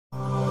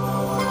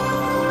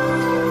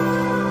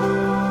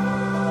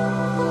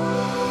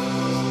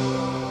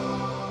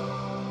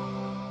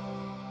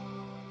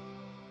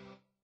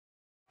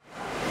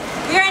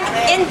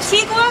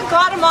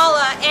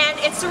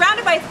It's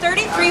surrounded by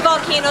 33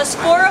 volcanoes,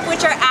 4 of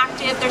which are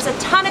active. There's a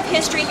ton of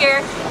history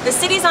here. The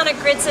city's on a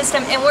grid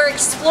system, and we're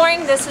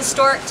exploring this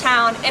historic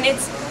town, and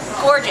it's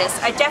gorgeous.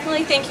 I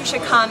definitely think you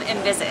should come and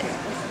visit.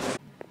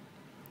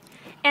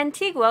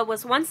 Antigua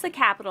was once the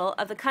capital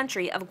of the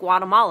country of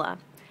Guatemala.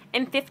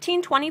 In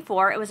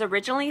 1524, it was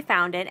originally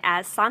founded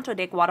as Santo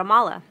de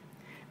Guatemala.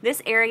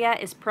 This area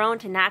is prone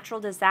to natural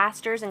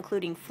disasters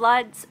including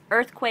floods,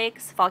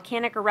 earthquakes,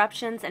 volcanic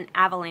eruptions, and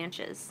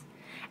avalanches.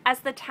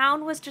 As the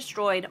town was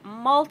destroyed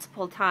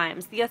multiple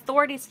times, the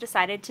authorities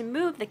decided to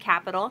move the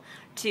capital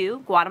to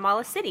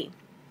Guatemala City.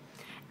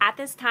 At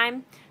this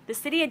time, the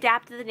city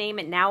adapted the name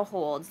it now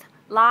holds,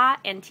 La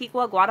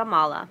Antigua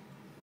Guatemala.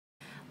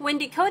 When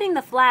decoding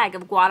the flag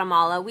of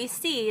Guatemala, we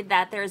see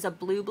that there is a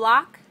blue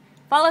block,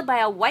 followed by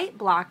a white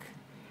block,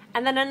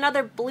 and then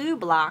another blue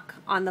block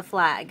on the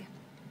flag.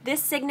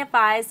 This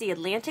signifies the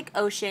Atlantic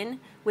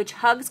Ocean, which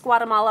hugs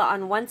Guatemala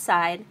on one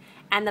side,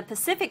 and the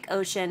Pacific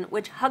Ocean,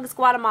 which hugs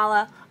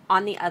Guatemala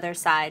on the other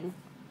side.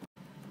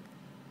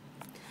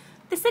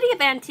 The city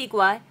of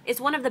Antigua is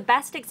one of the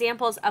best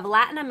examples of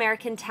Latin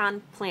American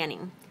town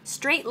planning.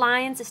 Straight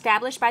lines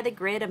established by the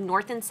grid of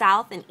north and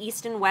south and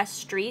east and west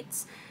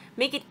streets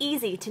make it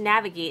easy to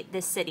navigate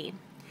this city.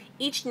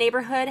 Each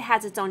neighborhood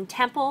has its own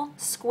temple,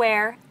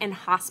 square, and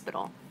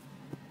hospital.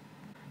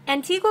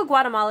 Antigua,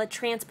 Guatemala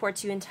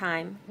transports you in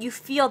time. You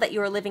feel that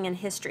you are living in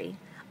history.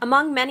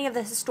 Among many of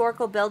the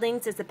historical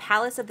buildings is the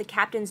Palace of the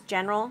Captains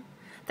General,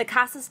 the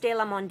Casas de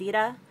la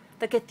Mondida,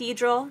 the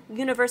Cathedral,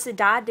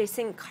 Universidad de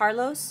San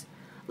Carlos,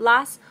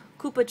 Las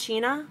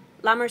Capuchinas,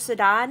 La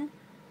Mercedad,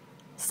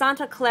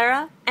 Santa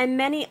Clara, and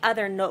many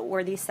other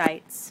noteworthy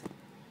sites.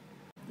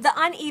 The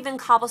uneven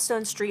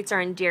cobblestone streets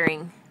are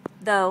endearing,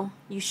 though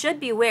you should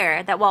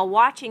beware that while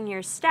watching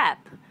your step,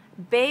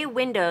 bay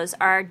windows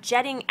are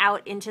jetting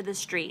out into the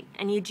street,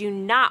 and you do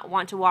not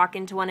want to walk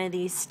into one of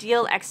these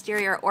steel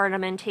exterior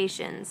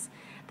ornamentations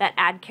that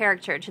add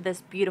character to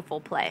this beautiful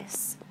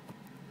place.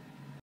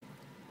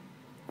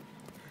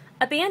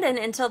 Abandoned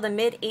until the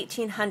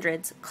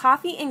mid-1800s,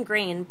 coffee and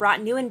grain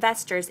brought new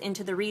investors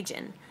into the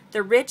region.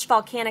 The rich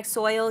volcanic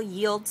soil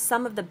yields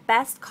some of the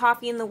best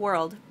coffee in the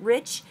world,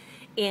 rich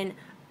in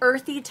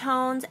earthy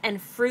tones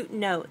and fruit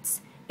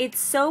notes. It's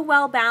so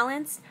well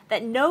balanced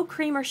that no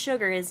cream or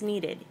sugar is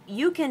needed.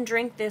 You can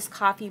drink this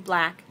coffee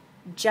black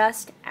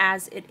just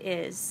as it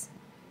is.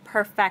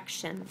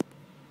 Perfection.